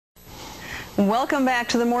Welcome back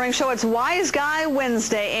to the morning show. It's Wise Guy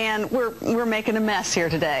Wednesday, and we're making a mess here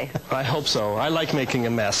today. I hope so. I like making a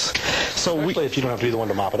mess. So especially if you don't have to be the one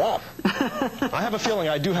to mop it up. I have a feeling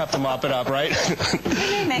I do have to mop it up, right? We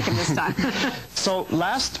may make it this time. So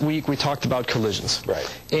last week we talked about collisions.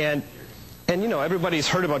 Right. And you know, everybody's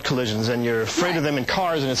heard about collisions, and you're afraid of them in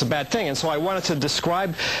cars, and it's a bad thing. And so I wanted to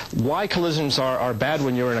describe why collisions are bad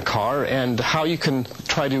when you're in a car, and how you can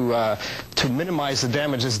try to minimize the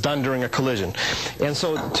damage that's done during a collision. And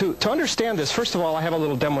so to understand this, first of all, I have a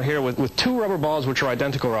little demo here with two rubber balls which are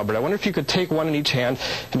identical, Robert. I wonder if you could take one in each hand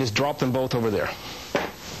and just drop them both over there.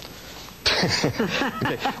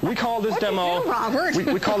 Okay. We call this demo, Robert?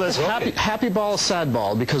 we call this happy ball, sad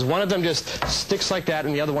ball, because one of them just sticks like that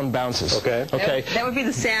and the other one bounces. Okay. Okay. That would be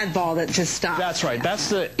the sad ball that just stopped. That's right. That's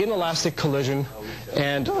the inelastic collision,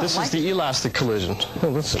 and this is the elastic collision.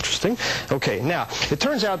 Oh, that's interesting. Okay. Now, it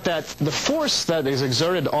turns out that the force that is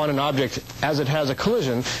exerted on an object as it has a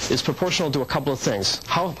collision is proportional to a couple of things.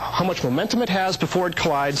 How much momentum it has before it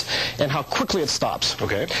collides, and how quickly it stops.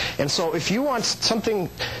 Okay. And so if you want something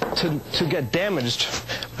to get damaged,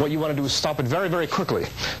 what you want to do is stop it very, very quickly.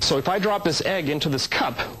 So if I drop this egg into this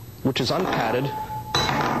cup, which is unpadded,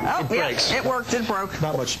 it breaks. Yeah, it worked. It broke.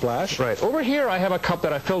 Not much splash. Right. Over here I have a cup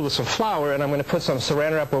that I filled with some flour, and I'm going to put some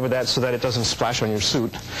saran wrap over that so that it doesn't splash on your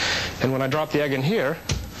suit. And when I drop the egg in here,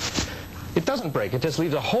 it doesn't break. It just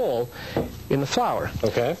leaves a hole in the flour.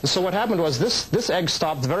 Okay. So what happened was this egg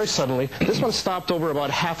stopped very suddenly. This one stopped over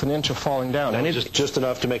about ½ an inch of falling down. And just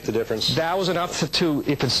enough to make the difference. That was enough to,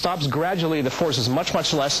 if it stops gradually, the force is much,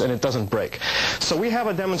 much less, and it doesn't break. So we have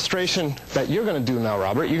a demonstration that you're going to do now,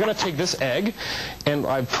 Robert. You're going to take this egg, and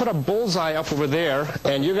I've put a bullseye up over there,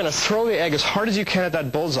 and you're going to throw the egg as hard as you can at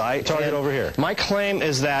that bullseye. Target over here. My claim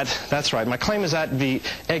is that, that's right, my claim is that the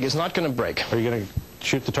egg is not going to break. Are you going to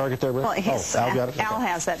shoot the target there, Rick? Well, Al got it? Al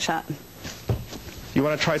has that shot. You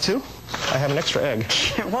want to try too? I have an extra egg.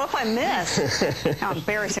 What if I miss? How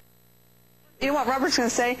embarrassing. You know what Robert's going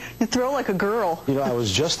to say? You throw like a girl. You know, I was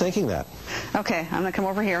just thinking that. Okay, I'm going to come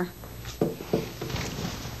over here.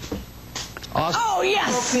 Awesome. Oh,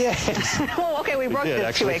 yes! Well, okay, we broke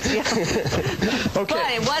the 2 eggs. Yeah. Okay.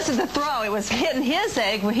 But it wasn't the throw. It was hitting his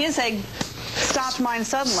egg when his egg stopped mine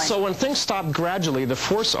suddenly. So when things stop gradually, the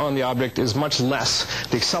force on the object is much less.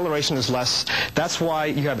 The acceleration is less. That's why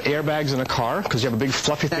you have airbags in a car, because you have a big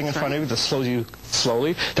fluffy thing in front of you that slows you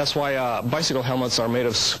slowly. That's why bicycle helmets are made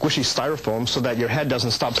of squishy styrofoam, so that your head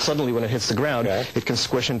doesn't stop suddenly when it hits the ground. Okay. It can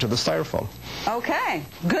squish into the styrofoam. Okay,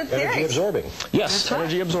 good theory. Energy absorbing. Yes, That's right.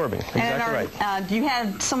 energy absorbing. Exactly right. Do you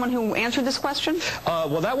have someone who answered this question?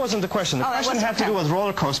 Well, that wasn't the question. The question had to do with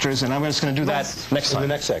roller coasters, and I'm just going to do that next time. In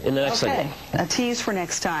the next segment. In the next segment. A tease for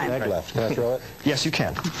next time. Egg left. Can I throw it? Yes, you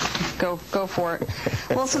can. Go for it.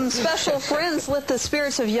 Well, some special friends lift the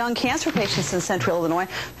spirits of young cancer patients in Central Illinois.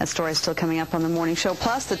 That story is still coming up on the morning show.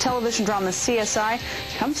 Plus, the television drama CSI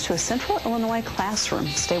comes to a Central Illinois classroom.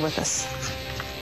 Stay with us.